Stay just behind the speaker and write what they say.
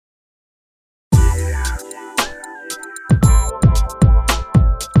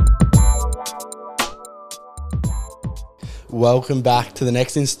Welcome back to the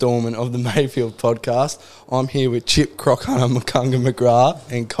next instalment of the Mayfield podcast. I'm here with Chip, Crockhunter, McCunga, McGrath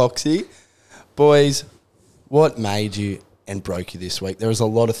and Coxie. Boys, what made you and broke you this week? There was a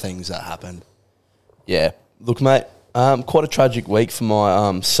lot of things that happened. Yeah. Look, mate, quite a tragic week for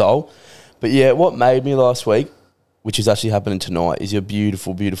my soul. But yeah, what made me last week, which is actually happening tonight, is your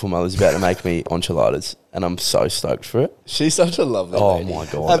beautiful, beautiful mother's about to make me enchiladas. And I'm so stoked for it. She's such a lovely lady. My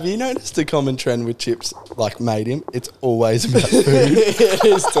God. Have you noticed a common trend with Chips, like made him? It's always about food. It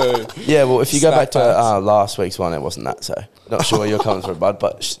is too. Yeah, well, if you go back to Snack last week's one, it wasn't that, so not sure where you're coming from, bud,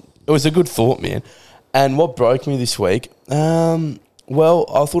 but it was a good thought, man. And what broke me this week, well,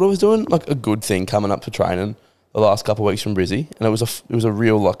 I thought I was doing like a good thing coming up for training the last couple of weeks from Brizzy, and it was a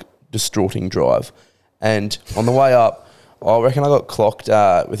real like distraughting drive. And on the way up, I reckon I got clocked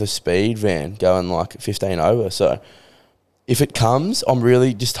with a speed van going like 15 over. So if it comes, I'm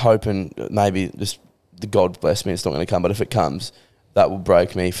really just hoping maybe just the God bless me, it's not going to come. But if it comes, that will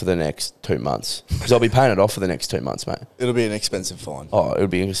break me for the next 2 months. Because I'll be paying it off for the next 2 months, mate. It'll be an expensive fine. Oh, it'll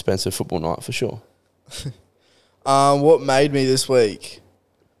be an expensive football night for sure. What made me this week?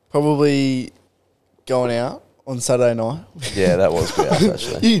 Probably going out on Saturday night. Yeah, that was gross,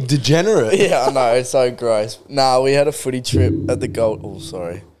 actually. You degenerate. Yeah, I know. It's so gross. Nah, we had a footy trip at the Gold... Oh,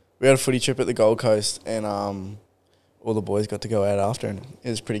 sorry. We had a footy trip at the Gold Coast and all the boys got to go out after and it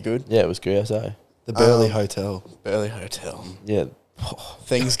was pretty good. Yeah, it was gross, eh? The Burleigh Hotel. Burleigh Hotel. Yeah.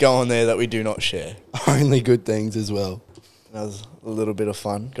 Things go on there that we do not share. Only good things as well. That was a little bit of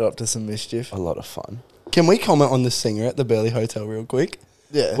fun. Got up to some mischief. A lot of fun. Can we comment on the singer at the Burleigh Hotel real quick?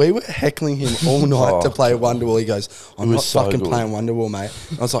 Yeah. We were heckling him all night to play Wonderwall. He goes, I'm not so fucking good. playing Wonderwall, mate.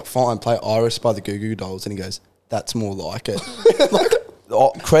 And I was like, fine, play Iris by the Goo Goo Dolls. And he goes, that's more like it.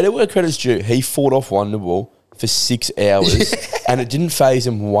 Credit where credit's due. He fought off Wonderwall for 6 hours and it didn't faze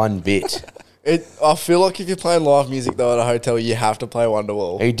him one bit. I feel like if you're playing live music though at a hotel, you have to play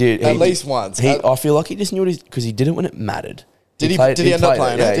Wonderwall. He did. At least once. I feel like he just knew it because he did it when it mattered. Did he end up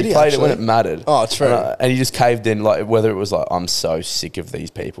playing it? Yeah, Did he he played it when actually? it mattered. Oh, true. And he just caved in, like whether it was like, I'm so sick of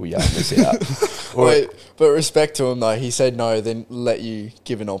these people yelling this out. Wait, but respect to him though. He said no, then let you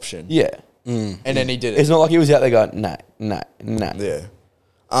give an option. Yeah. And then he did it. It's not like he was out there going, nah. Yeah.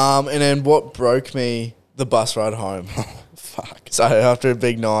 And then what broke me, the bus ride home. Fuck. So after a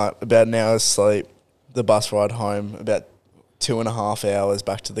big night, about an hour's sleep, the bus ride home, about 2.5 hours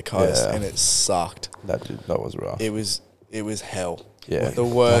back to the coast, Yeah. and it sucked. That was rough. It was hell. Yeah. Like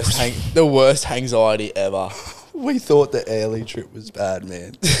the worst anxiety ever. We thought the Airlie trip was bad,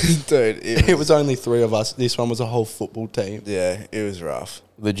 man. Dude, It was only 3 of us. This one was a whole football team. yeah, it was rough.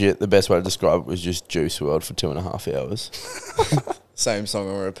 Legit, the best way to describe it was just Juice WRLD for 2.5 hours. Same song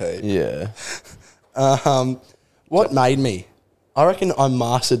on repeat. Yeah. What made me? I reckon I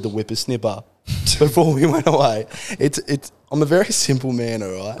mastered the whippersnipper before we went away. I'm a very simple man,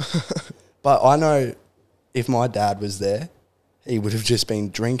 all right? But I know if my dad was there, he would have just been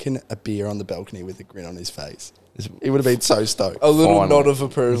drinking a beer on the balcony with a grin on his face. He would have been so stoked. A little Finally. nod of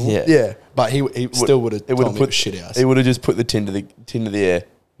approval. Yeah. Yeah, but he still would have told me it was shit house. He would have just put the tin to the air.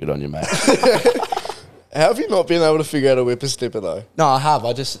 Good on you, mate. How have you not been able to figure out a whippersnipper though? No, I have.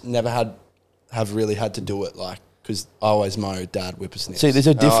 I just never have really had to do it, like, because I always know dad whippersnips. See, there's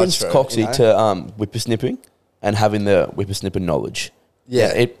a difference, true. Coxie, You know? to whippersnipping and having the whippersnipper knowledge. Yeah,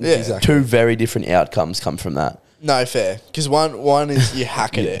 exactly. Two very different outcomes come from that. No, fair. Because one is you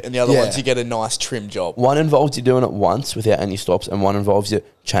hack at it, and the other Yeah. one's you get a nice trim job. One involves you doing it once without any stops, and one involves you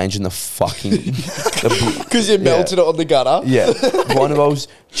changing the fucking... Because you melted it on the gutter. Yeah. One involves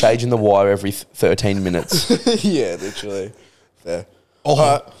changing the wire every 13 minutes. Yeah, literally. Fair.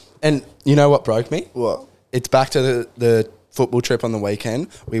 Oh, and you know what broke me? What? It's back to the football trip on the weekend.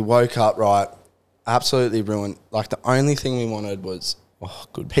 We woke up, right, absolutely ruined. Like, the only thing we wanted was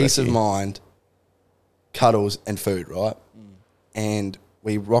Good peace of brekkie. mind, cuddles, and food, right? And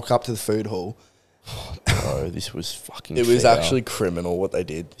we rock up to the food hall. Bro, this was fucking It was foul. actually criminal what they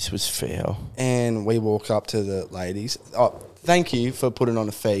did. This was foul. And we walk up to the ladies. Oh, thank you for putting on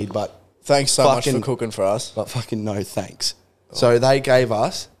a feed, but Thanks so much Fucking- for cooking for us. fucking no thanks. So they gave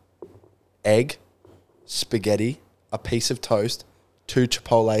us egg, spaghetti, a piece of toast, 2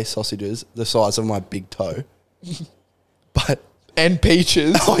 Chipotle sausages the size of my big toe. But And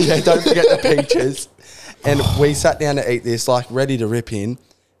peaches. oh yeah, don't forget the peaches. And we sat down to eat this, like ready to rip in,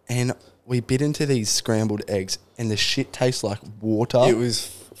 and we bit into these scrambled eggs, and the shit tastes like water. It was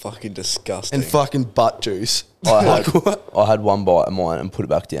fucking disgusting. and fucking butt juice. I Like, had, what? I had one bite of mine and put it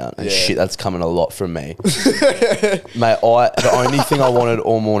back down. And Yeah. shit, that's coming a lot from me. Mate, the only thing I wanted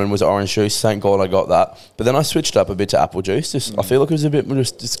all morning was orange juice. Thank God I got that. But then I switched up a bit to apple juice. I feel like it was a bit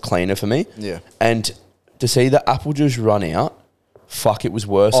just cleaner for me. Yeah. And to see the apple juice run out, fuck, it was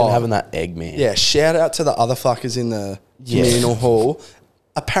worse than Oh. having that egg, man. Yeah, shout out to the other fuckers in the communal hall.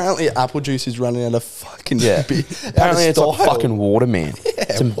 Apparently, apple juice is running out of fucking Yeah. Apparently, it's like style. fucking water, man.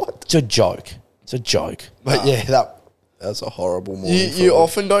 what? It's a joke. It's a joke. But yeah, that's a horrible morning. You for me.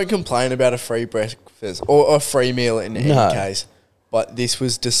 often don't complain about a free breakfast or a free meal in any No. case, but this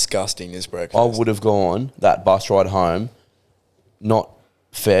was disgusting as breakfast. I would have gone that bus ride home, not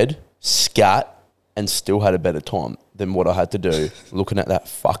fed, scat, and still had a better time than what I had to do looking at that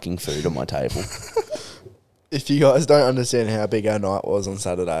fucking food on my table. If you guys don't understand how big our night was on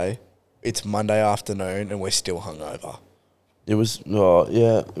Saturday, it's Monday afternoon and we're still hungover. It was,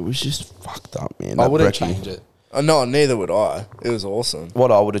 it was just fucked up, man. I That wouldn't brekkie. change it. No, neither would I. It was awesome.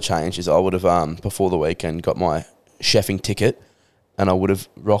 What I would have changed is I would have, before the weekend, got my chefing ticket, and I would have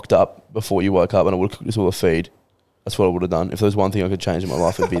rocked up before you woke up, and I would have cooked us all a feed. That's what I would have done. If there was one thing I could change in my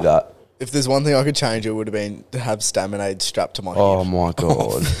life, it'd be that. If there's one thing I could change, it would have been to have Staminade strapped to my Oh hip. my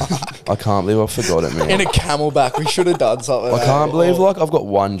god, I can't believe I forgot it, man. In a camelback, we should have done something. I can't believe like I've got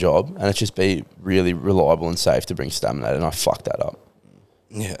one job, and it's just be really reliable and safe to bring stamina, and I fucked that up.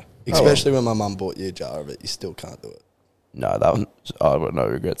 Yeah. Especially when my mum bought you a jar of it, you still can't do it. No, that one, I got no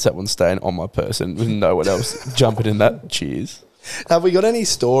regrets. That one's staying on my person with no one else jumping in that. Cheers. Have we got any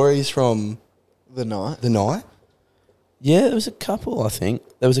stories from the night. the night? Yeah, there was a couple, I think.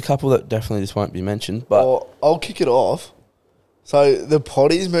 There was a couple that definitely just won't be mentioned, but Well, I'll kick it off. So the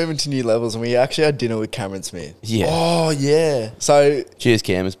potty's moving to new levels, and we actually had dinner with Cameron Smith. yeah. Oh, yeah. So Cheers,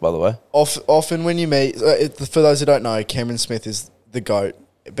 Camus, by the way. often when you meet, for those who don't know, Cameron Smith is the GOAT,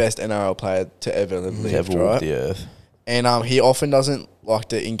 best NRL player to ever live, Never right? walked the earth. And he often doesn't like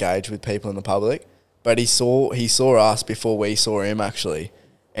to engage with people in the public, but he saw us before we saw him actually,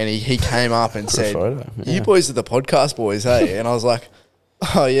 and he came up and said, photo, yeah. "You boys are the podcast boys, hey?" And I was like,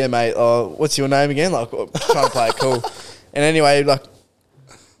 "Oh yeah, mate. What's your name again?" Like trying to play it cool. And anyway, like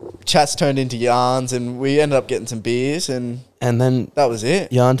chats turned into yarns, and we ended up getting some beers, and And then that was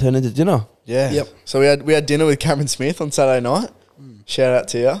it. yarn turned into dinner. Yeah. Yep. So we had dinner with Cameron Smith on Saturday night. Shout out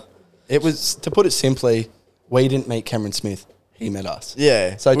to you. It was, to put it simply, we didn't meet Cameron Smith. He met us.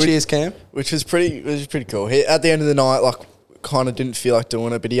 Yeah. So cheers, Cam. Which was pretty cool. He, at the end of the night, like, kind of didn't feel like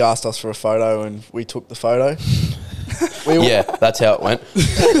doing it, but he asked us for a photo, and we took the photo. Yeah, that's how it went.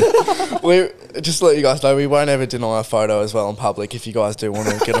 We just to let you guys know, we won't ever deny a photo as well in public. If you guys do want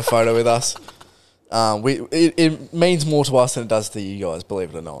to get a photo with us, it means more to us than it does to you guys.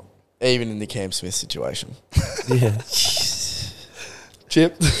 Believe it or not, even in the Cam Smith situation. Yeah.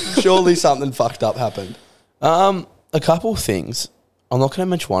 Chip, surely something fucked up happened. A couple things. I'm not going to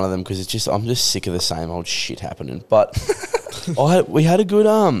mention one of them because I'm just sick of the same old shit happening. But we had a good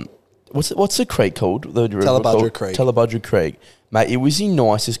what's the creek called? The river Tallabudra called? Creek. Tallabudra Creek, mate. It was the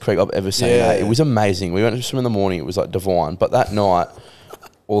nicest creek I've ever seen. Yeah. Mate. It was amazing. We went to swim in the morning. It was like divine. But that night,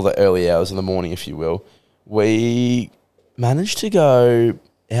 all the early hours of the morning, if you will, we managed to go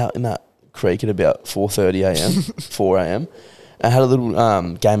out in that creek at about 4:30 a.m., 4 a.m. and had a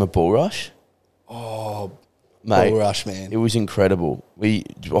little game of bull rush. Oh, Mate, bull rush, man. it was incredible.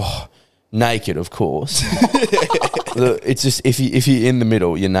 Naked, of course. It's just if you're in the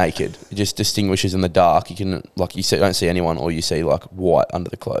middle, you're naked. It just distinguishes in the dark. You can don't see anyone, or you see like white under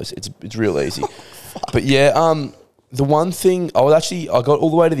the clothes. It's real easy. But yeah, the one thing I got all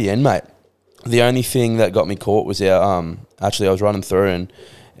the way to the end, mate. The only thing that got me caught was I was running through and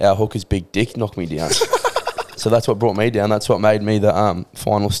our hooker's big dick knocked me down. So that's what brought me down. That's what made me the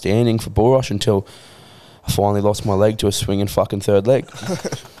final standing for bull rush until I finally lost my leg to a swinging fucking third leg.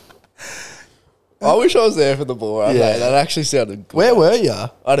 I wish I was there for the bull run. Yeah. Yeah, that actually sounded good. Where were you? I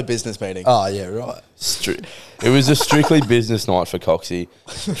had a business meeting. Oh, yeah, right. It was a strictly business night for Coxie.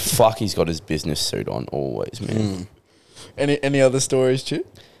 Fuck, he's got his business suit on always, man. Any other stories, Chip?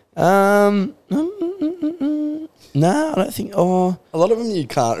 No, I don't think. Oh, A lot of them you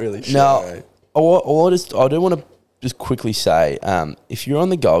can't really share. no. I do want to just quickly say, if you're on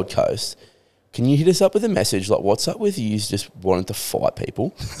the Gold Coast, can you hit us up with a message like, what's up with you just wanting to fight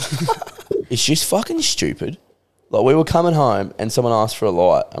people? It's just fucking stupid. Like, we were coming home and someone asked for a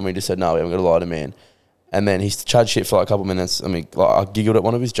light and we just said, no, we haven't got a lighter, man. And then he chatted shit for like a couple of minutes. I mean, like, I giggled at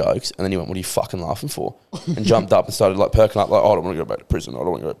one of his jokes and then he went, what are you fucking laughing for? And jumped up and started like perking up like, oh, I don't want to go back to prison. I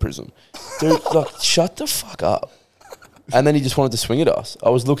don't want to go to prison. Dude, like, shut the fuck up. And then he just wanted to swing at us. I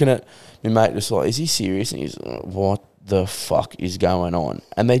was looking at my mate just like, is he serious? And he's like, what the fuck is going on?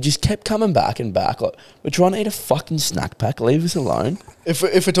 And they just kept coming back and back. Like, we're trying to eat a fucking snack pack. Leave us alone. If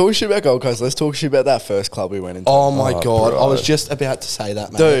we're talking shit about Gold Coast, let's talk shit about that first club we went into. Oh, my God. bro. I was just about to say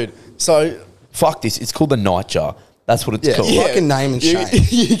that, mate. Dude, so Fuck this. It's called the Nightjar. That's what it's Yeah. called. Yeah. Fucking name and shame.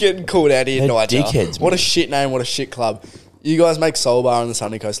 You're getting called out here, They're Nigel. dickheads, What a man. shit name, what a shit club. You guys make Soul Bar on the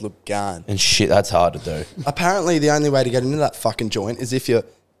Sunny Coast look gun. And shit, that's hard to do. Apparently, the only way to get into that fucking joint is if you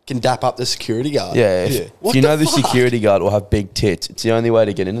can dap up the security guard. Yeah, if, Yeah. if What you the know the fuck? security guard will have big tits. It's the only way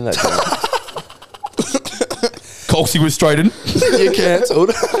to get into that joint. Colsey was straight in. You're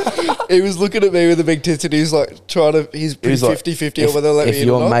cancelled. He was looking at me with the big tits and he's like trying to, he's He was like, 50-50 or whether they'll let me if in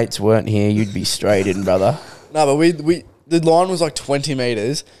or your not. mates weren't here, you'd be straight in, brother. No, but we the line was like 20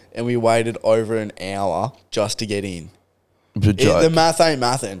 metres and we waited over an hour just to get in. It was a joke. The math ain't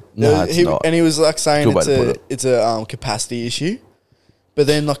mathin'. No, it's not. And he was like saying Good way to put it. it's a capacity issue. But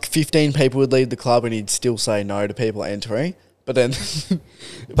then like 15 people would leave the club and he'd still say no to people entering. But then...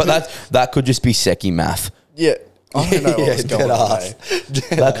 But that could just be Seki math. yeah. I don't know what was going dead on. ass.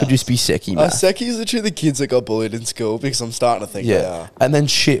 That could just be Seki math. Seki's literally the kids that got bullied in school because I'm starting to think they Yeah. are. And then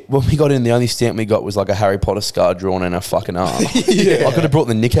shit, when we got in, the only stamp we got was like a Harry Potter scar drawn in our fucking arm. Yeah. I could have brought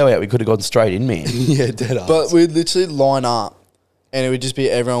the Nico out. We could have gone straight in, man. Yeah, dead ass. But we'd literally line up and it would just be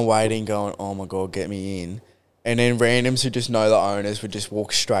everyone waiting going, oh my God, get me in. And then randoms who just know the owners would just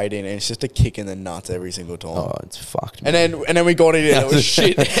walk straight in and it's just a kick in the nuts every single time. Oh, it's fucked, man. And then we got in and it was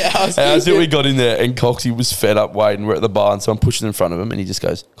shit house. How's it we got in there and Coxie was fed up waiting. We're at the bar and so I'm pushing in front of him and he just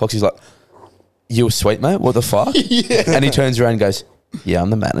goes, Coxie's like, you a sweet mate? What the fuck? Yeah. And he turns around and goes, yeah, I'm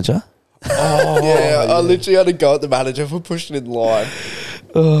the manager. I literally had to go at the manager for pushing in line.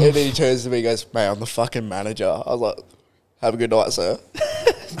 And then he turns to me and goes, mate, I'm the fucking manager. I was like, have a good night, sir.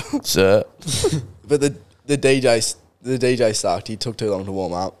 Sir. But the DJ sucked. He took too long to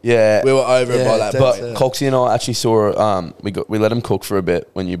warm up. Yeah. We were over it by that that's point. But Coxie and I actually saw we let him cook for a bit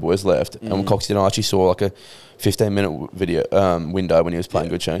when you boys left, and Coxie and I actually saw like a 15-minute video window when he was playing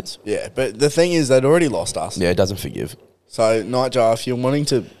Good Tunes. Yeah, but the thing is, they'd already lost us. Yeah, it doesn't forgive. So, Nightjar, if you're wanting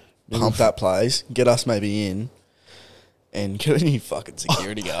to pump that place, get us maybe in and get a new fucking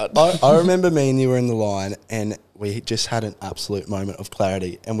security guard. I remember me and you were in the line and we just had an absolute moment of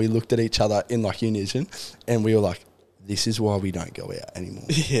clarity and we looked at each other in like unison and we were like, this is why we don't go out anymore.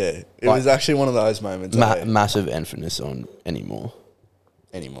 Yeah, it Like- was actually one of those moments. Massive emphasis on anymore.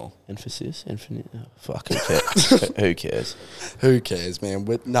 Anymore. Emphasis? Infinite? Oh, fuck, who cares? Who cares? Who cares, man?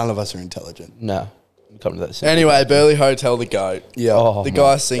 None of us are intelligent. No. We'll come to that soon. Anyway, Burleigh Hotel, the goat. Yeah. Oh, The my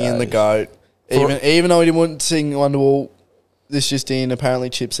guy singing the days. goat. Even though he didn't sing Wonderwall, this just in, apparently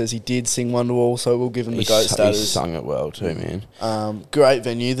Chip says he did sing Wonderwall, so we'll give him the He goat He status. sung it well too, man. Great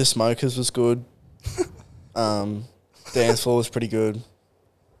venue. The Smokers was good. Dance floor was pretty good.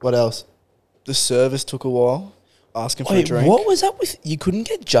 What else? The service took a while. Asking for a Wait, drink. what was that with? You couldn't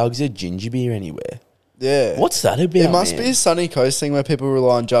get jugs of ginger beer anywhere. Yeah. What's that about? It must man? be a Sunny Coast thing where people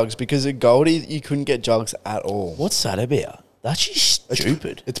rely on jugs because at Goldie you couldn't get jugs at all. What's that about? That's just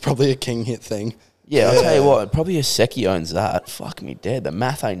stupid. It's probably a king hit thing. Yeah, I'll tell you what, probably a Seki owns that. Fuck me dead. The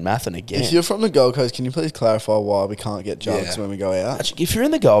math ain't mathin' again. If you're from the Gold Coast, can you please clarify why we can't get jugs Yeah. when we go out? Actually, if you're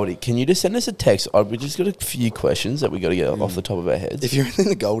in the Goldie, can you just send us a text? We just got a few questions that we got to get off the top of our heads. If you're in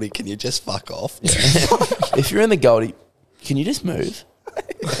the Goldie, can you just fuck off? If you're in the Goldie, can you just move?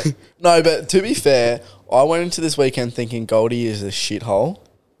 No, but to be fair, I went into this weekend thinking Goldie is a shithole.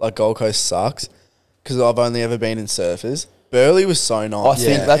 Like Gold Coast sucks because I've only ever been in Surfers. Burleigh was so nice. I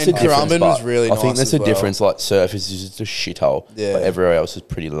think Yeah, that's a and difference. Drummond was but really I nice. think that's as a well. difference. Like Surf is just a shithole. Yeah. But everywhere else is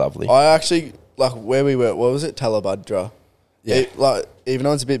pretty lovely. I actually like where we were. What was it, Talabudra? Yeah. Like even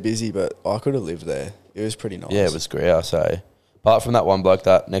though it's a bit busy, but I could have lived there. It was pretty nice. Yeah, it was great, I say. Apart from that one bloke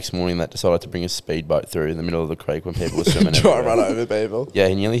that next morning that decided to bring a speedboat through in the middle of the creek when people were swimming. Try and everywhere. run over people. Yeah,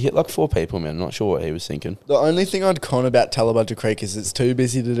 he nearly hit like 4 people, man. I'm not sure what he was thinking. The only thing I'd con about Talabudra Creek is it's too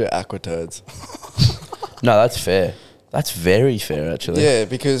busy to do aqua turds. No, that's fair. That's very fair, actually. Yeah,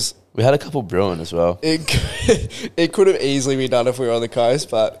 because We had a couple brewing as well. it could have easily been done if we were on the coast,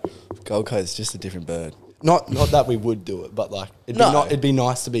 but Gold Coast is just a different bird. Not that we would do it, but like No. it'd be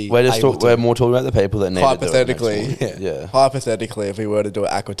nice to be. We're just able to. we're more talking about the people that need Hypothetically, to do it next morning. Yeah. Hypothetically, if we were to do an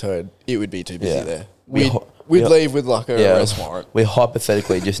aqua turd, it would be too busy Yeah. there. We We'd, ho- we'd yeah. leave with like a Yeah. arrest warrant. We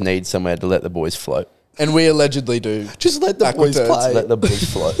hypothetically just need somewhere to let the boys float. And we allegedly do. Just let the Aqua boys turds. play. Let the boys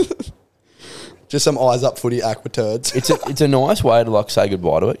float. Just some eyes up footy aqua turds. It's a nice way to like say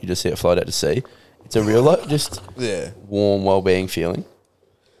goodbye to it. You just see it float out to sea. It's a real like just Yeah. warm, well-being feeling.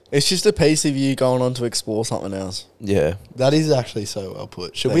 It's just a piece of you going on to explore something else. Yeah. That is actually so well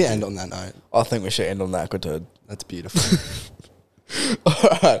put. Should Thank we you. end on that note? I think we should end on the aqua turd. That's beautiful. All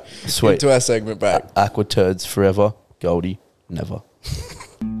right. Sweet. Into our segment break. Aqua turds forever. Goldie never.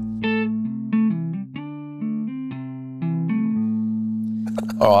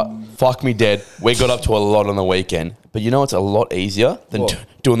 All right. fuck me dead. We got up to a lot on the weekend. But you know what's a lot easier than What?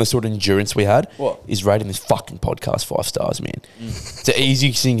 doing the sort of endurance we had? What? Is rating this fucking podcast 5 stars, man. It's the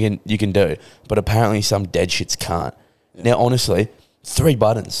easiest thing you can do. But apparently some dead shits can't. Now, honestly, 3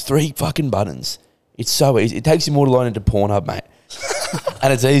 fucking buttons. It's so easy. It takes you more to line into Pornhub, mate.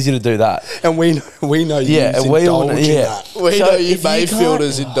 And it's easy to do that. And we know you And we all know, indulge in yeah. that. We So know you if you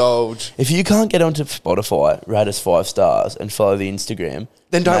Mayfielders indulge. If you can't get onto Spotify, rate us 5 stars and follow the Instagram,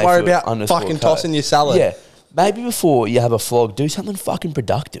 Then don't worry about _co. fucking tossing your salad. Yeah. Maybe before you have a flog, do something fucking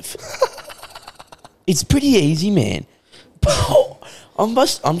productive. It's pretty easy, man.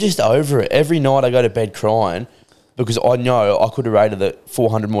 I'm just over it. Every night I go to bed crying because I know I could have rated it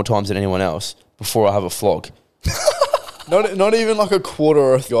 400 more times than anyone else before I have a flog. Not even like a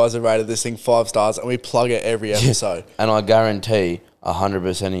quarter of guys have rated this thing 5 stars, and we plug it every episode. And I guarantee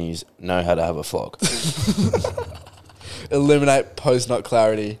 100% of you know how to have a flog. Eliminate post-nut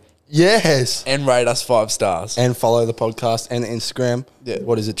clarity Yes. and rate us 5 stars. And follow the podcast and the Instagram. Yeah.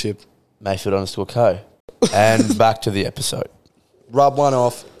 What is it, Chip? Mayfield_co. And back to the episode. Rub one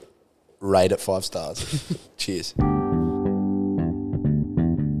off. Rate it 5 stars. Cheers.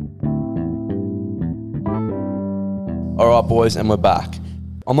 All right, boys, and we're back.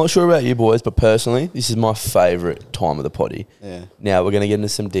 I'm not sure about you boys, but personally, this is my favourite time of the potty. Yeah. Now, we're going to get into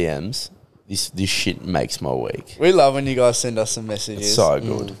some DMs. This shit makes my week. We love when you guys send us some messages. It's so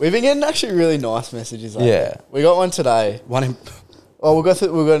good. We've been getting actually really nice messages lately. Yeah. We got one today. One in... Well, we'll got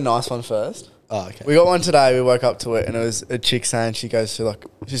a nice one first. Oh, okay. We got one today. We woke up to it, and it was a chick saying she's going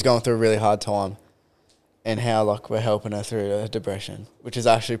through a really hard time, and how we're helping her through her depression, which is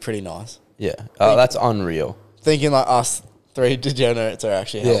actually pretty nice. Yeah. That's unreal. Thinking like us 3 degenerates are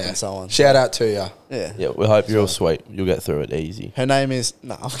actually helping someone. Shout out to you. Yeah. Yeah, we hope you're all sweet. You'll get through it easy. Her name is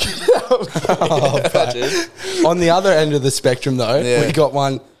no. I'm kidding. On the other end of the spectrum, though, Yeah. we got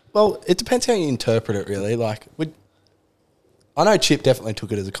one. Well, it depends how you interpret it, really. I know Chip definitely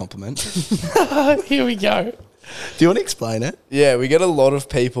took it as a compliment. Here we go. Do you want to explain it? Yeah, we get a lot of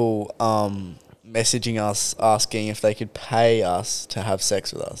people messaging us asking if they could pay us to have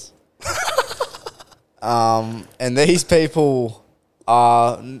sex with us. And these people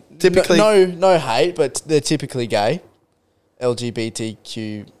are Typically- no hate, but they're typically gay,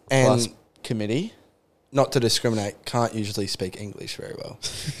 LGBTQ plus And- committee. Not to discriminate, can't usually speak English very well.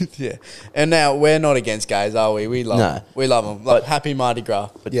 Yeah, and now we're not against gays, are we? We love No. them. We love them. But- Happy Mardi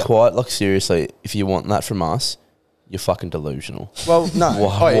Gras. But Yeah. quite, seriously, if you want that from us, you're fucking delusional. Well, no.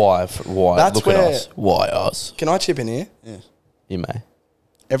 Why? Oh, Why? That's Look at where- us. Why us? Can I chip in here? You may.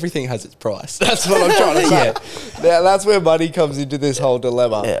 Everything has its price. That's what I'm trying to say. Now, that's where money comes into this whole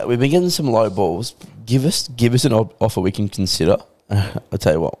dilemma. Yeah, we've been getting some low balls. Give us an offer we can consider. I'll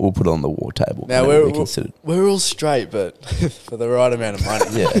tell you what, we'll put it on the war table. Now whenever we're we consider. we're all straight, but for the right amount of money.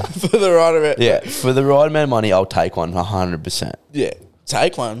 Yeah. For the right amount. Yeah, for the right amount of money, I'll take one 100%. Yeah.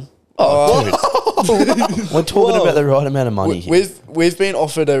 Take one. Oh, dude. We're talking Whoa. about the right amount of money here. We've been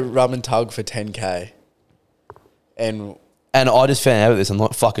offered a rub and tug for 10K, and I just found out about this. I'm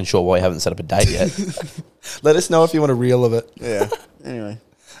not fucking sure why you haven't set up a date yet. Let us know if you want a reel of it. yeah. Anyway,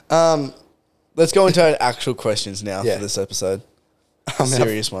 let's go into our actual questions now Yeah. for this episode. Our-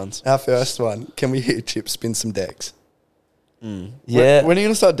 Serious ones. Our first one. Can we hear Chip spin some decks? Yeah, When are you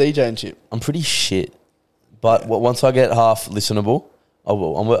gonna start DJing, Chip? I'm pretty shit. But once I get half listenable, I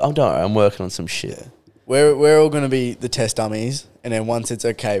will. Don't worry, I'm working on some shit. We're all gonna be the test dummies, and then once it's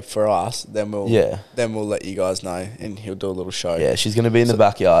okay for us, then we'll let you guys know, and he'll do a little show. Yeah, she's going to be in the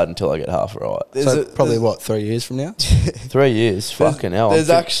backyard until I get half right. So probably, 3 years from now? 3 years? Fucking hell. There's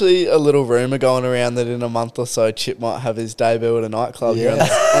actually a little rumour going around that in a month or so, Chip might have his debut at a nightclub here on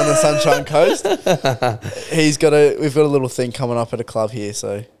the Sunshine Coast. We've got a little thing coming up at a club here,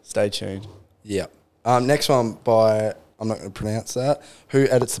 so stay tuned. Yeah. Next one by, I'm not going to pronounce that. Who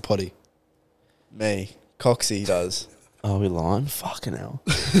edits the potty? Me. Coxie does. Oh, we lying? Fucking hell.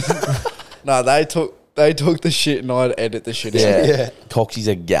 No, they took the shit and I'd edit the shit. Yeah. Yeah. Coxie's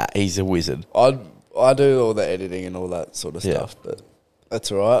he's a wizard. I do all the editing and all that sort of Yeah. stuff, but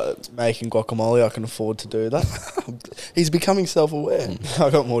that's all right. Making guacamole, I can afford to do that. He's becoming self-aware. I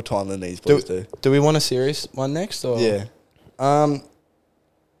got more time than these boys do. Do we want a serious one next? Or? Yeah.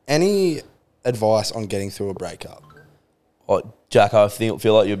 Any advice on getting through a breakup? Oh, Jack, I feel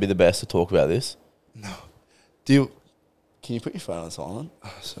like you'd be the best to talk about this. Do you... Can you put your phone on silent?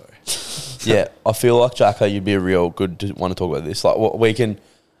 Oh, sorry. Yeah, I feel like Jacko, you'd be a real good to want to talk about this. Like, what we can,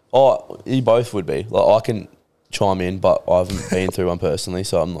 you both would be. Like, I can chime in, but I haven't been through one personally,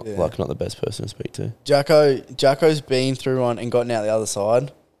 so I'm not not the best person to speak to. Jacko's been through one and gotten out the other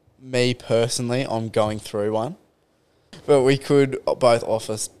side. Me personally, I'm going through one, but we could both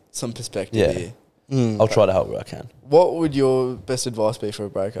offer some perspective Yeah. here. I'll try to help where I can. What would your best advice be for a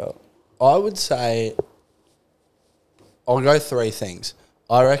breakup? I would say I'll go 3 things.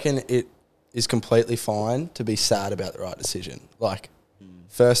 I reckon it is completely fine to be sad about the right decision. Like,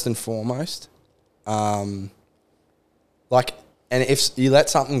 first and foremost, like, and if you let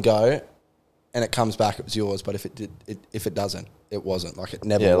something go and it comes back, it was yours. But if it doesn't, it wasn't. Like, it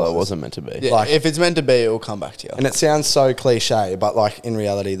never was. Like, it wasn't meant to be. Yeah, Like- if it's meant to be, it will come back to you. And it sounds so cliche, but like in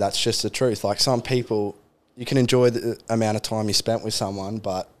reality, that's just the truth. Like, some people, you can enjoy the amount of time you spent with someone,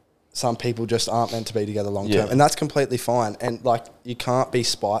 but some people just aren't meant to be together long term, Yeah. and that's completely fine. And like, you can't be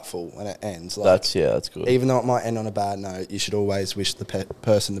spiteful when it ends. Like, That's good. even though it might end on a bad note, you should always wish the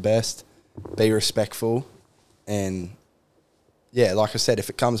person the best, be respectful, and yeah, like I said, if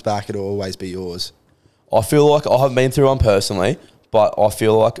it comes back, it'll always be yours. I feel like I haven't been through one personally, but I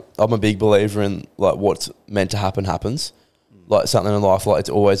feel like I'm a big believer in like what's meant to happen happens. Like something in life, like it's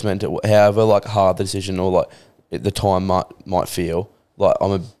always meant to. However, like hard the decision or like the time might feel. Like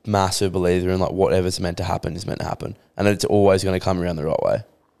I'm a massive believer in like whatever's meant to happen is meant to happen, and it's always going to come around the right way.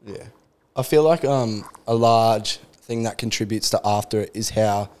 Yeah. I feel like a large thing that contributes to after it is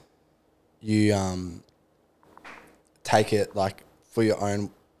how you take it like for your own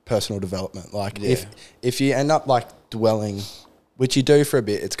personal development. Like if you end up like dwelling, which you do for a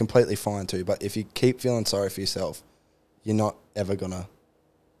bit, it's completely fine too. But if you keep feeling sorry for yourself, you're not ever gonna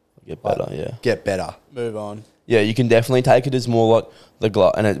Get better, get better. Move on. Yeah, you can definitely take it as more like the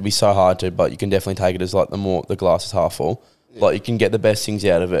glass, and it'd be so hard to, but you can definitely take it as like the glass is half full. Yeah. Like you can get the best things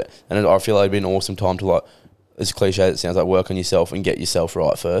out of it, and I feel like it'd be an awesome time to like, as cliche as it sounds, like work on yourself and get yourself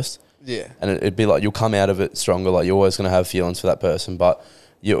right first. Yeah. And it'd be like you'll come out of it stronger. Like you're always gonna have feelings for that person, but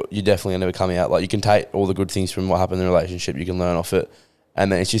you're definitely gonna come out like you can take all the good things from what happened in the relationship. You can learn off it,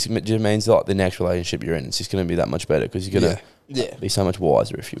 and then it just means like the next relationship you're in, it's just gonna be that much better because you're gonna be so much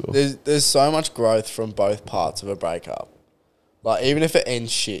wiser, if you will. There's so much growth from both parts of a breakup. Like even if it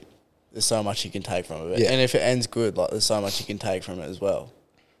ends shit, there's so much you can take from it. Yeah. And if it ends good, like there's so much you can take from it as well.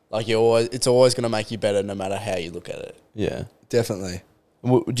 Like it's always gonna make you better no matter how you look at it. Yeah, Definitely.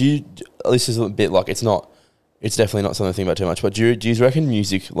 do you? This is a bit like it's definitely not something to think about too much. But do you reckon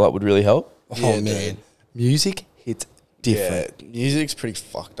music like would really help? Oh Yeah, man, dude. music hits different. Yeah, music's pretty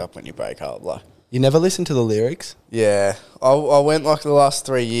fucked up when you break up. Like, You never listen to the lyrics? yeah, I went like the last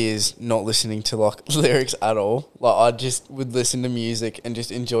 3 years not listening to like lyrics at all. Like I just would listen to music and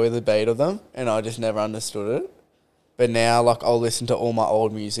just enjoy the beat of them, and I just never understood it. But now, like I'll listen to all my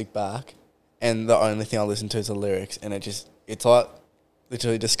old music back, and the only thing I listen to is the lyrics, and it's like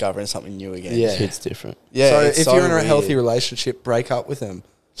literally discovering something new again. Yeah. It's different. Yeah. So it's if you're in a weird. healthy relationship, break up with them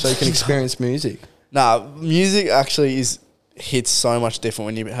so you can experience music. Nah, music actually hits so much different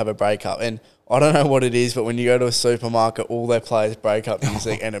when you have a breakup. And I don't know what it is, but when you go to a supermarket, all they play is breakup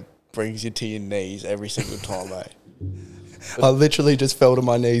music and it brings you to your knees every single time, mate. I literally just fell to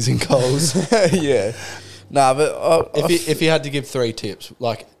my knees in Coles. Yeah. Nah, but If you had to give 3 tips,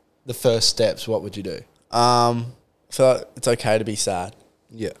 like the first steps, what would you do? I feel like it's okay to be sad,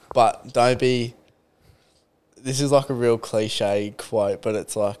 Yeah. but don't be. This is like a real cliche quote, but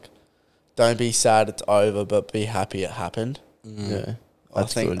it's like, don't be sad it's over, but be happy it happened. Yeah, I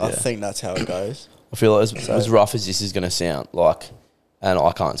that's think good, yeah. I think that's how it goes. I feel like as rough as this is going to sound, like, and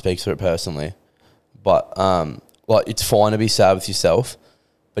I can't speak to it personally, but like it's fine to be sad with yourself,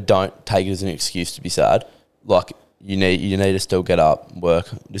 but don't take it as an excuse to be sad. Like you need to still get up, work,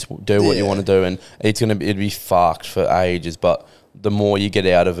 just do what you Yeah. want to do, and it'd be fucked for ages. But the more you get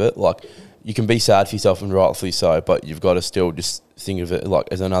out of it, like you can be sad for yourself and rightfully so, but you've got to still just think of it like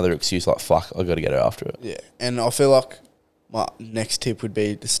as another excuse. Like fuck, I got to get after it. Yeah, and I feel like my next tip would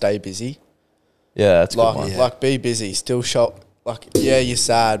be to stay busy. Yeah, that's a Like, good one. like be busy. Still show. Like, yeah, you're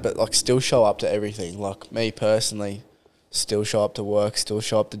sad, but like, still show up to everything. Like me personally, still show up to work. Still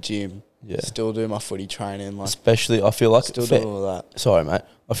show up to gym. Yeah. Still do my footy training. Like, Especially, I feel like still do all of that. Sorry, mate.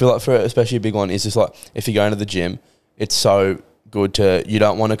 I feel like for especially a big one is just like if you're going to the gym, it's so good to you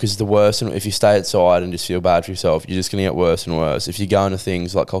don't want to because the worst. And if you stay outside and just feel bad for yourself, you're just gonna get worse and worse. If you're going to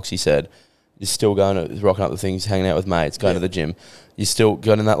things like Coxie said, you're still going to rocking up the things, hanging out with mates, going to the gym. You're still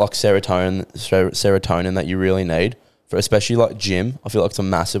getting that like serotonin that you really need for especially like gym. I feel like it's a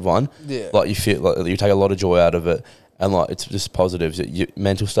massive one. Yeah. Like you feel like you take a lot of joy out of it, and like it's just positives. Your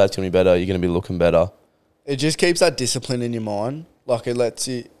mental state's gonna be better. You're gonna be looking better. It just keeps that discipline in your mind. Like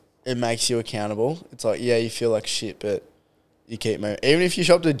it makes you accountable. It's like, yeah, you feel like shit, but you keep moving. Even if you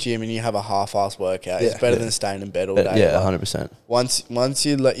show up to the gym and you have a half-assed workout, it's better than staying in bed all day. Yeah, Like, 100%. Once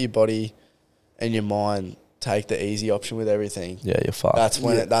you let your body and your mind take the easy option with everything, Yeah, you're fucked.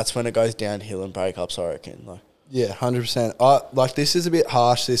 that's when it goes downhill and breakups, I reckon. Like, Yeah, 100%. Like, this is a bit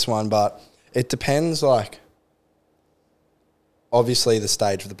harsh, this one, but it depends, like, obviously the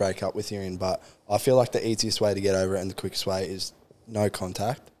stage of the breakup with you in, but I feel like the easiest way to get over it and the quickest way is no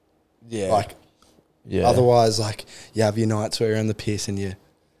contact. Yeah. Like, otherwise, like, you have your nights where you're on the piss and you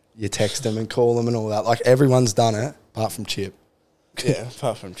text them and call them and all that. Like, everyone's done it, apart from Chip. Yeah,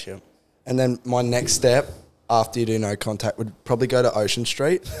 apart from Chip. And then my next step after you do no contact would probably go to Ocean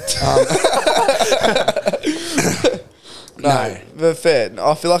Street. No, but fair.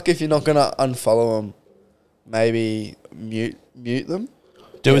 I feel like if you're not gonna unfollow them, maybe mute them.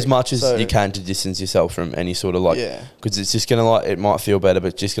 Do as much as you can to distance yourself from any sort of like, because it's just gonna like, it might feel better, but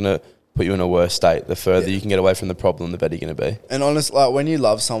it's just gonna put you in a worse state. The further you can get away from the problem, the better you're gonna be. And honestly, like when you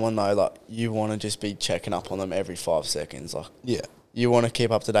love someone though, like you want to just be checking up on them every 5 seconds. Like, you want to keep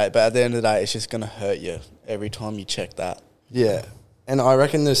up to date, but at the end of the day, it's just gonna hurt you every time you check that. Yeah. And I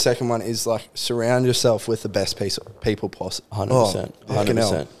reckon the second one is like surround yourself with the best people possible. 100%.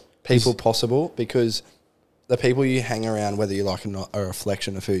 100%. People possible, because the people you hang around, whether you like or not, are a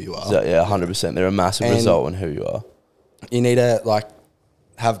reflection of who you are. So, yeah, 100%. They're a massive result in who you are. You need to like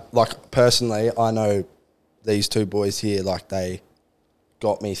have, like, personally, I know these two boys here, like, they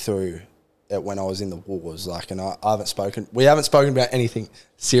got me through it when I was in the wars, like, and we haven't spoken about anything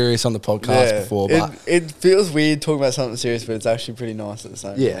serious on the podcast before, but it feels weird talking about something serious, but it's actually pretty nice at the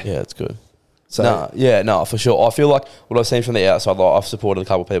same time. Yeah, it's good. So for sure. I feel like what I've seen from the outside, like I've supported a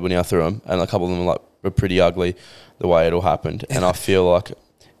couple of people now through them, and a couple of them were pretty ugly the way it all happened. And I feel like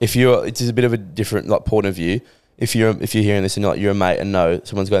it's a bit of a different like point of view. If you're hearing this and you're a mate and know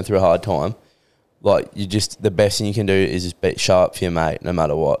someone's going through a hard time, like the best thing you can do is just show up for your mate no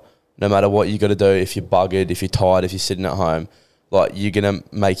matter what. No matter what you got to do, if you're buggered, if you're tired, if you're sitting at home, like you're going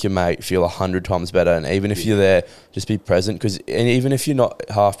to make your mate feel 100 times better. And even if you're there, just be present. And even if you're not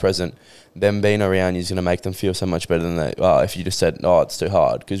half present, them being around you is going to make them feel so much better than if you just said, no, it's too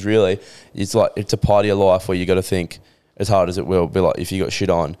hard. Because really, it's a part of your life where you got to think, as hard as it will be, like if you got shit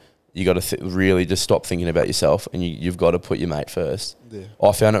on, you got to really just stop thinking about yourself, and you've got to put your mate first. Yeah.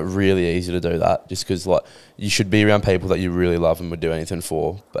 I found it really easy to do that, just because like you should be around people that you really love and would do anything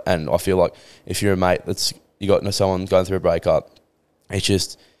for. And I feel like if you're a mate you got someone going through a breakup,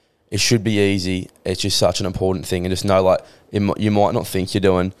 it should be easy. It's just such an important thing, and just know like you might not think you're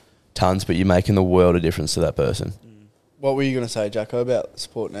doing tons, but you're making the world of difference to that person. What were you going to say, Jacko, about the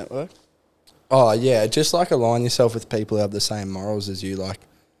support network? Oh yeah, just like align yourself with people who have the same morals as you. Like,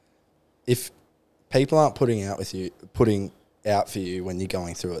 if people aren't putting out for you when you're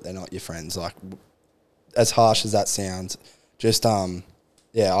going through it, they're not your friends. Like, as harsh as that sounds, just I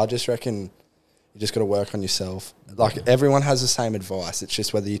just reckon you just got to work on yourself. Like, everyone has the same advice. It's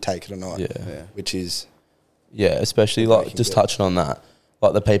just whether you take it or not. Yeah. Which is especially like just touching on that,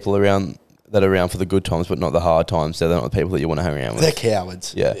 like the people that are around for the good times but not the hard times. They're not the people that you want to hang around with. They're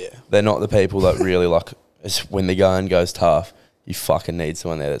cowards. Yeah. They're not the people that really like. When the going goes tough, you fucking need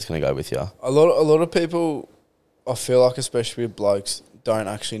someone there that's going to go with you. A lot of people, I feel like, especially with blokes, don't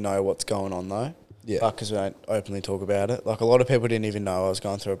actually know what's going on though. Yeah. Because we don't openly talk about it. Like, a lot of people didn't even know I was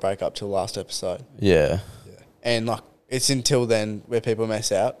going through a breakup till last episode. Yeah. And like, it's until then where people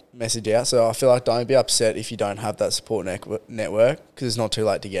message out. So I feel like don't be upset if you don't have that support network, because it's not too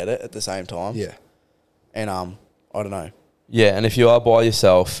late to get it at the same time. Yeah. And I don't know. Yeah, and if you are by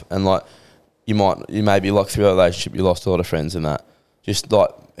yourself and like you may be like through a relationship, you lost a lot of friends and that, just like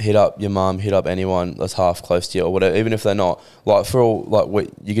hit up your mum, hit up anyone that's half close to you or whatever, even if they're not. Like, for all, like,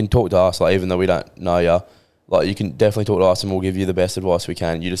 you can talk to us, like, even though we don't know you, like, you can definitely talk to us and we'll give you the best advice we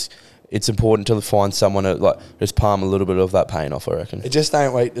can. It's important to find someone to like just palm a little bit of that pain off, I reckon. It just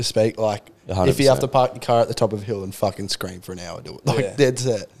ain't wait to speak. Like, 100%. If you have to park your car at the top of a hill and fucking scream for an hour, do it. Like, dead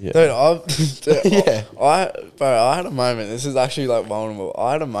set. Yeah. Dude, I had a moment. This is actually like vulnerable.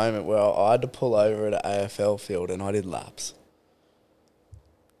 I had a moment where I had to pull over at an AFL field and I did laps.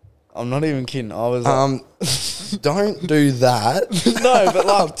 I'm not even kidding. I was like, don't do that. No, but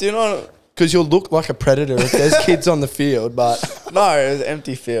like, do you know? Because you'll look like a predator if there's kids on the field, but... No, it was an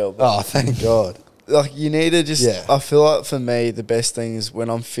empty field. Oh, thank God. Like, you need to just... Yeah. I feel like for me, the best thing is when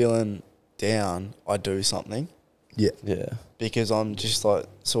I'm feeling down, I do something. Yeah. Yeah. Because I'm just like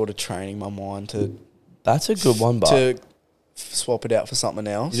sort of training my mind to... That's a good one, but... To swap it out for something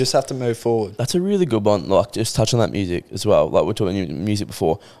else. You just have to move forward. That's a really good one. Like, just touch on that music as well. Like, we're talking music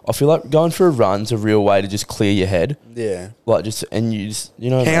before. I feel like going for a run's a real way to just clear your head. Yeah. Like, you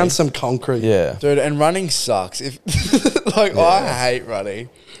know, pound some concrete. Yeah. Dude, and running sucks. If I hate running.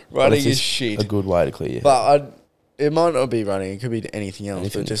 Running is shit. A good way to clear your head. But it might not be running. It could be anything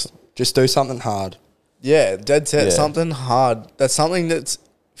else. But just do something hard. Yeah, dead set. Yeah. Something hard. That's something that's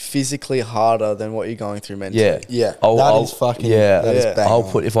physically harder than what you're going through mentally. Yeah. Yeah, I'll- that I'll- is fucking. yeah. that is Yeah. bang I'll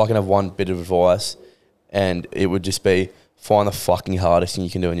on. put, if I can have one bit of advice, and it would just be find the fucking hardest thing you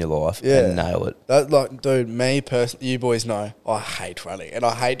can do in your life Yeah. and nail it. That, like, dude, me personally, you boys know, I hate running and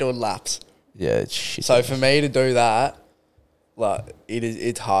I hate doing laps. Yeah, it's shit. So for me to do that, like,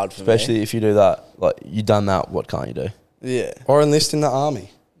 it's hard for Especially if you do that, like, you done that, what can't you do? me. Yeah. Or enlist in the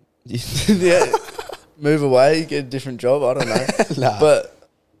army. Yeah. Move away, get a different job. I don't know. Nah. But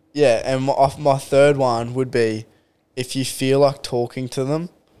yeah, and my third one would be if you feel like talking to them,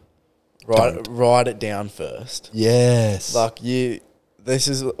 write it down first. Yes. Like this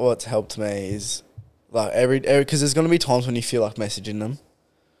is what's helped me is like every because there's gonna be times when you feel like messaging them,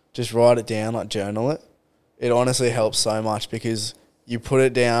 just write it down, like journal it. It honestly helps so much because you put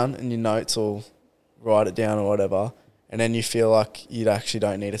it down in your notes or write it down or whatever, and then you feel like you actually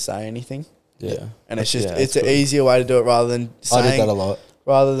don't need to say anything. Yeah. And it's just Yeah, it's that's an good. easier way to do it rather than I did saying that a lot.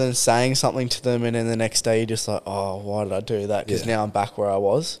 rather than saying something to them and then the next day you're just like, oh, why did I do that? Because Yeah. now I'm back where I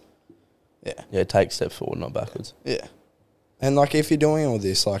was. Yeah, Yeah, take steps forward, not backwards. yeah, And like, if you're doing all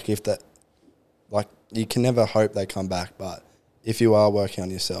this, like, if that, like, you can never hope they come back, but if you are working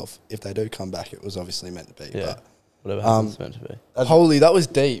on yourself, if they do come back, it was obviously meant to be. Yeah. But Whatever happens, it's meant to be. Holy, that was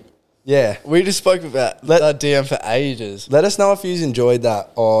deep. yeah. We just spoke about that DM for ages. Let us know if you enjoyed that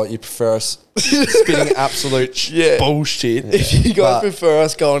or you prefer us spitting absolute Yeah. bullshit. If you guys But prefer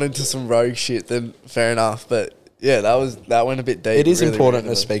us going into some rogue shit, then fair enough. But yeah, that went a bit deep. it is really important to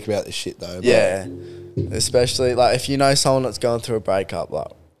randomly. speak about this shit, though. But Yeah, especially like if you know someone that's going through a breakup,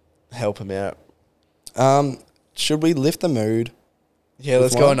 like help them out. Should we lift the mood? Yeah,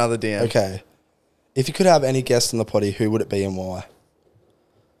 let's With go one? another DM. Okay. If you could have any guest on the potty, who would it be and why?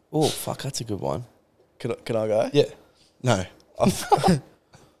 Oh, fuck, that's a good one. Can I go? Yeah. No.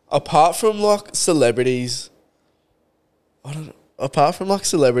 Apart from like celebrities, I don't know. Apart from like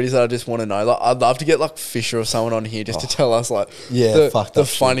celebrities that I just want to know, like I'd love to get like Fisher or someone on here just to tell us like Yeah, fuck the that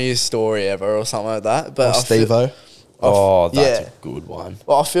shit. funniest story ever or something like that. But Or Steve-O. Oh, that's yeah. a good one.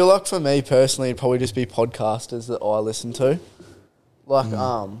 Well, I feel like for me personally, it'd probably just be podcasters that I listen to. Like,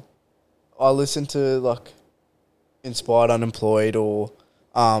 I listen to like Inspired Unemployed or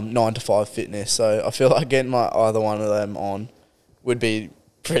 9 to 5 Fitness. So I feel like getting like either one of them on would be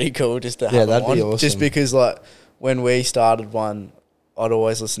pretty cool just to have them that'd be on. awesome. Just because like when we started one, I'd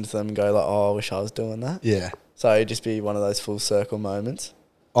always listen to them and go like, oh, I wish I was doing that. Yeah. So it'd just be one of those full circle moments.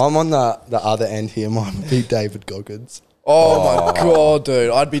 I'm on the other end here. Mine would be David Goggins. Oh my God, dude.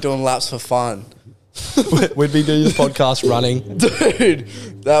 I'd be doing laps for fun. We'd be doing this podcast running. Dude,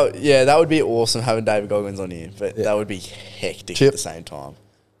 that would be awesome having David Goggins on here, but Yeah. that would be hectic Chip. at the same time.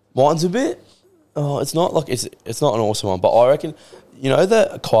 Mine's a bit. Oh, it's not like it's not an awesome one, but I reckon you know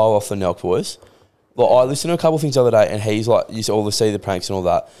that Kyle off the Nelk Boys. Like I listened to a couple of things the other day, and he's like, you all see the pranks and all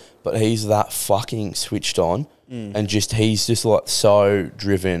that, but he's that fucking switched on, and he's just like so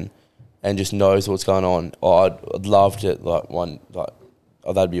driven, and just knows what's going on. Oh, I'd love to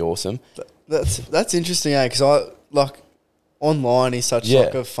that'd be awesome. That's interesting, because I like online he's such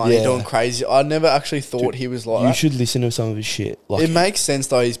like a funny Yeah. doing crazy. I never actually thought he was like You that. should listen to some of his shit. Like It makes sense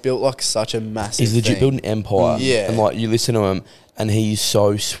though. He's built like such a massive. he's legit thing. built an empire. Yeah. And like you listen to him and he's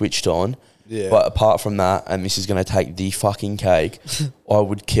so switched on. Yeah. But apart from that, and this is gonna take the fucking cake, I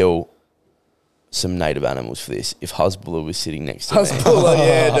would kill some native animals for this. If Hezbollah was sitting next to me, Hasbulla,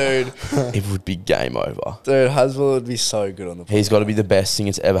 yeah, dude. it would be game over. Dude, Hasbulla would be so good on the. He's got to be the best thing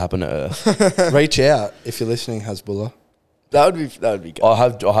that's ever happened to Earth. Reach out if you're listening, Hezbollah. That would be good. I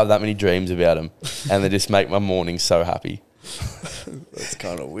have that many dreams about him, and they just make my morning so happy. That's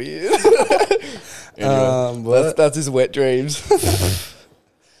kind of weird. Anyway, that's his wet dreams.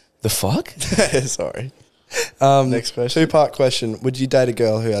 The fuck? Sorry. Next question. 2-part question. Would you date a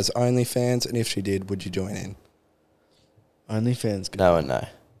girl who has OnlyFans? And if she did, would you join in? OnlyFans. No and no.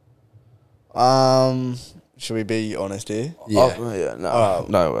 Should we be honest here? Yeah. Oh, yeah, no, Oh.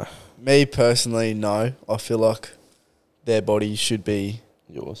 no way. Me personally, no. I feel like their body should be.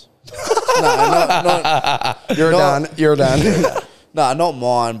 Yours. No, not You're Not- done. You're done. no, not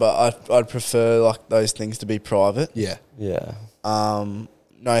mine. But I'd prefer like those things to be private. Yeah. Yeah.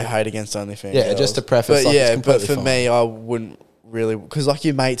 No hate against OnlyFans. Yeah, girls. just to preface, But like, it's yeah, but completely for fine. me, I wouldn't really because like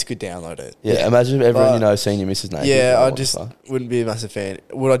your mates could download it. Yeah, imagine if everyone But- you know seen your missus naked. Yeah, Oh, I what the just fuck? wouldn't be a massive fan.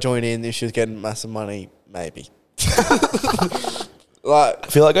 Would I join in if she was getting massive money? Maybe. Like, I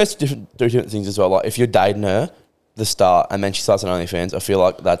feel like those do different things as well. Like if you're dating her, the start, and then she starts on OnlyFans, I feel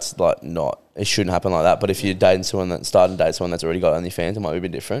like that's like not. It shouldn't happen like that. But if you're dating someone that's someone that's already got OnlyFans, it might be a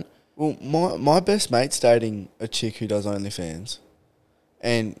bit different. well, my best mate's dating a chick who does OnlyFans,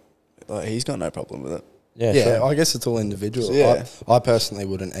 and like he's got no problem with it. Yeah, Yeah, sure. I guess it's all individual. Yeah. I personally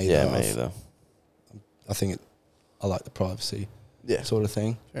wouldn't either. Yeah, me either. I think I like the privacy Yeah, sort of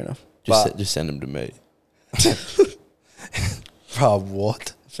thing. fair enough. Just send them to me. Bro,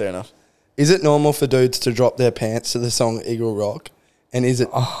 what? Fair enough. Is it normal for dudes to drop their pants to the song Eagle Rock? And is it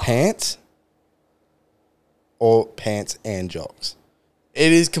pants or pants and jocks?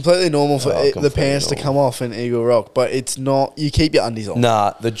 It is completely normal for the completely pants to come off in Eagle Rock, but it's not. You keep your undies on.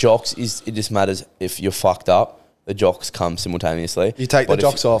 Nah, the jocks it just matters if you're fucked up. The jocks come simultaneously. You take the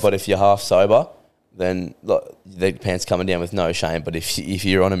jocks off. But if you're half sober, then the pants coming down with no shame. But if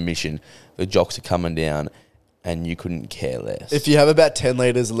you're on a mission, the jocks are coming down, and you couldn't care less. If you have about 10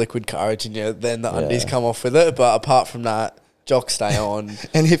 litres of liquid courage in you, then the undies come off with it. But apart from that, jocks stay on.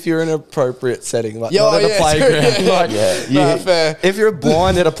 And if you're in an appropriate setting, like Yeah, not at a playground, like Yeah. Fair. if you're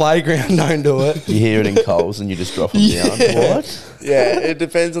blind at a playground, don't do it. You hear it in Coles and you just drop them down. What? Yeah, it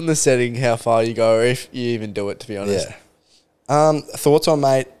depends on the setting, how far you go, or if you even do it, to be honest. Yeah. Thoughts on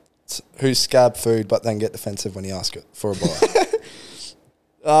mates who scab food but then get defensive when you ask it for a bite?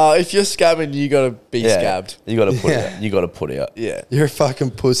 If you're scabbing, you got to be scabbed. You got to put Yeah. it out. You got to put it out. Yeah. You're a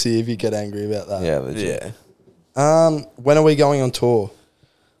fucking pussy if you get angry about that. Yeah, legit. Yeah. When are we going on tour?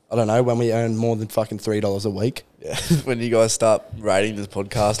 I don't know. When we earn more than fucking $3 a week. Yeah. When you guys start rating this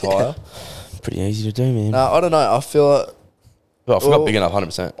podcast higher. Pretty easy to do, man. I don't know. I feel like Well, I forgot big enough,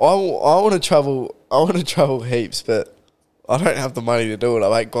 100%. I want to travel. I want to travel heaps, but I don't have the money to do it. I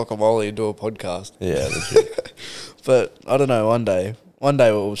make guacamole and do a podcast. Yeah, legit. But I don't know. One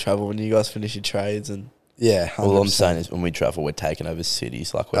day we'll travel when you guys finish your trades and Yeah. 100%. All I'm saying is when we travel, we're taking over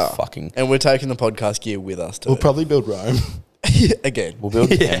cities. Like, we're fucking... and we're taking the podcast gear with us too. We'll probably build Rome. Again. We'll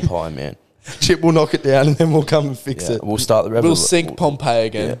build an empire, man. Chip will knock it down and then we'll come and fix Yeah, it. we'll start the We'll revolution. sink Pompeii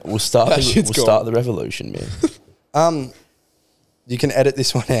again. Yeah, we'll start the revolution, man. You can edit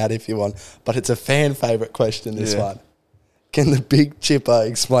this one out if you want, but it's a fan favourite question, this Yeah. one. Can the big chipper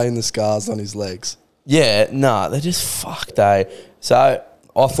explain the scars on his legs? Yeah, nah, they're just fucked, eh? So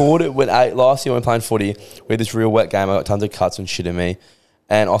I thought it last year when we were playing footy, we had this real wet game. I got tons of cuts and shit in me.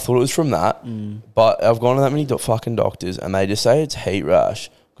 And I thought it was from that. But I've gone to that many fucking doctors and they just say it's heat rash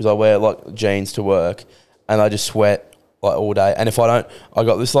because I wear like jeans to work and I just sweat like all day. And if I don't, I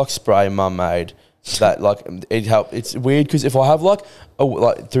got this like spray mum made that like it helped. It's weird because if I have like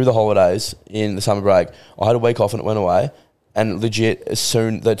through the holidays in the summer break, I had a week off and it went away. And legit, as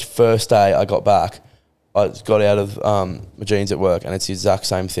soon the first day I got back, I got out of my jeans at work, and it's the exact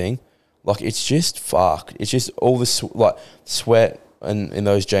same thing. Like, it's just fucked. It's just all this sweat and in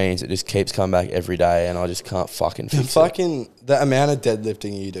those jeans. It just keeps coming back every day, and I just can't fucking fix it. The amount of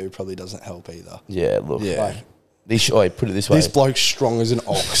deadlifting you do probably doesn't help either. Yeah, look. Yeah. Like, These put it this way. this bloke's strong as an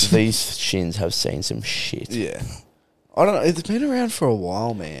ox. These shins have seen some shit. Yeah. I don't know. It's been around for a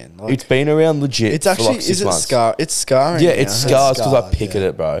while, man. Like, It's been around legit. it's actually for like 6 is it months. scar? It's scarring. Yeah, now. it's scars because I scarred, pick at yeah.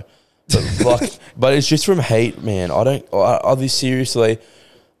 it, bro. But but it's just from heat, man. I this seriously.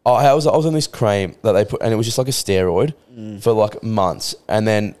 I was on this cream that they put, and it was just like a steroid for like months, and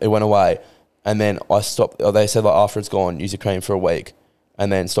then it went away, and then I stopped. They said like after it's gone, use the cream for a week, and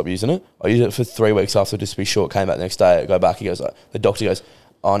then stop using it. I used it for 3 weeks after just to be short. Came back the next day, I go back. He goes like, the doctor goes,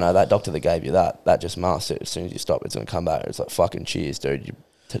 oh no, that doctor that gave you that just masked it. As soon as you stop, it's gonna come back. It's like fucking cheers, dude. You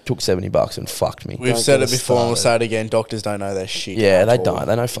took $70 and fucked me. We've Don't said get it us before and we'll started. say it again. Doctors don't know their shit. Yeah, at they all. don't.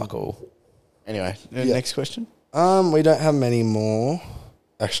 They know fuck all. Anyway, Yeah. next question. We don't have many more.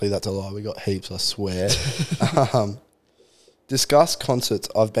 Actually, that's a lie. We got heaps, I swear. Discuss concerts.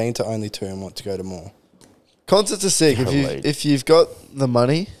 I've been to only 2 and want to go to more. Concerts are sick. Totally. If you've got the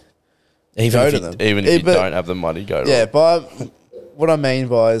money, Even Go if to you, them. even Yeah, if you but- don't have the money, go to yeah. it. But what I mean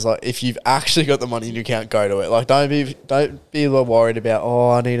by is like if you've actually got the money in your account, go to it. Like don't be worried about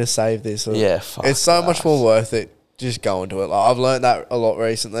I need to save this. Or, Yeah, fuck it's so much that. more worth it. Just go into it. Like I've learned that a lot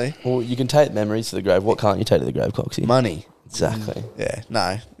recently. Well, you can take memories to the grave. What can't you take to the grave, Coxie? Money. Exactly. Yeah.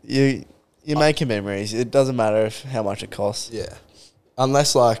 No. You making memories. It doesn't matter how much it costs. Yeah.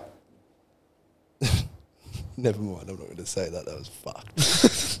 Unless, like... Never mind, I'm not going to say that. That was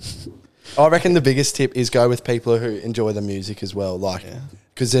fucked. I reckon the biggest tip is go with people who enjoy the music as well. Like,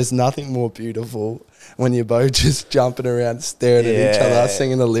 because there's nothing more beautiful when you're both just jumping around, staring at each Yeah. other,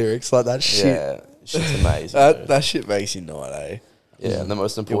 singing the lyrics like that shit. Yeah, shit's amazing. That shit makes you night, eh? yeah, and the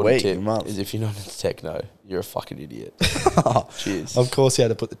most Your important week, tip your month. is if you're not into techno, you're a fucking idiot. Cheers. Of course you had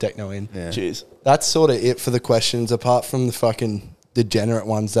to put the techno in. Yeah. Cheers. That's sort of it for the questions, apart from the fucking degenerate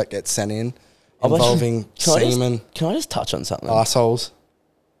ones that get sent in, involving semen, Can I just touch on something? arseholes.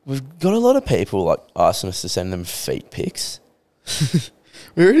 We've got a lot of people like asking us to send them feet pics.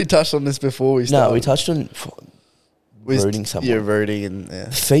 We already touched on this before we started. No, we touched on rooting someone. Yeah, rooting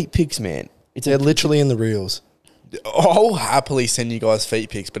and Feet pics, man. They're literally in the reels. I'll happily send you guys feet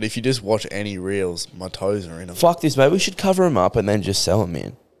pics, but if you just watch any reels, my toes are in them. Fuck this, mate. We should cover them up and then just sell them,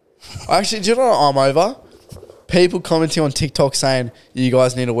 man. Actually, do you know what I'm over? People commenting on TikTok saying, you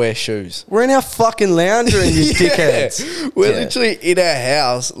guys need to wear shoes. We're in our fucking lounge room, you dickheads. We're literally in our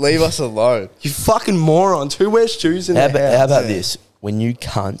house. Leave us alone. You fucking morons. Who wears shoes in their house? How about this? When you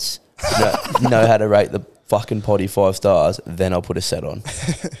cunts know how to rate the fucking potty 5 stars, then I'll put a set on.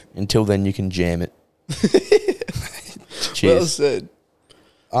 Until then, you can jam it. Cheers. Well said.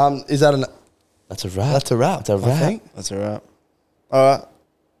 Is that an... That's a wrap. That's a wrap. That's a wrap. I think. That's a wrap. All right.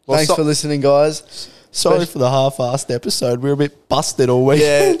 Well, Thanks for listening, guys. Sorry for the half-assed episode. We were a bit busted all week.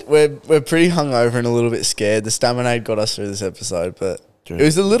 Yeah, we're pretty hungover and a little bit scared. The Staminade got us through this episode, but it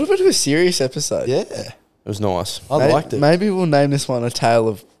was a little bit of a serious episode. Yeah. It was nice. I liked it. Maybe we'll name this one A Tale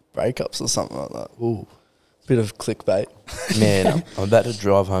of Breakups or something like that. Ooh. Bit of clickbait. Man, I'm about to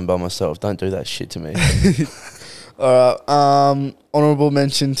drive home by myself. Don't do that shit to me. All right. Honourable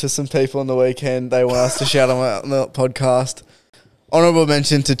mention to some people on the weekend. They want us to shout them out on the podcast. Honourable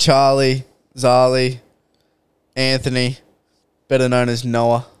mention to Charlie, Zali, Anthony, better known as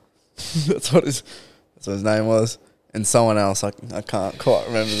Noah. That's what his name was. And someone else. I can't quite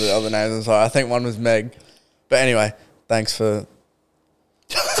remember the other names. I'm sorry. I think one was Meg. But anyway, thanks for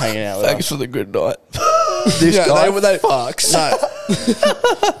hanging out with us. Thanks for the good night. This guy they fucks.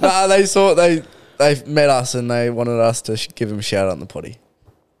 No, they met us and they wanted us to give him a shout out on the potty.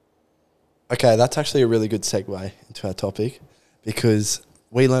 Okay, that's actually a really good segue into our topic because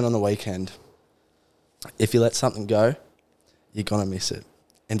we learned on the weekend, if you let something go, you're going to miss it.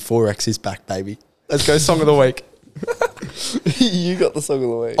 And 4X is back, baby. Let's go song of the week. You got the song of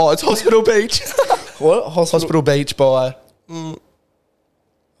the week. Oh, it's Hospital Beach. What? Hospital Beach by... Oh,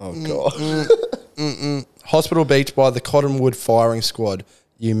 God. Hospital Beach by the Cottonwood Firing Squad.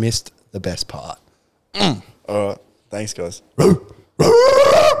 You missed the best part. All right. Thanks, guys.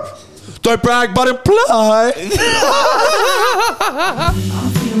 Don't brag, but imply.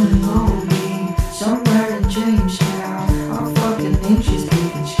 I'm feeling lonely, somewhere in dreams.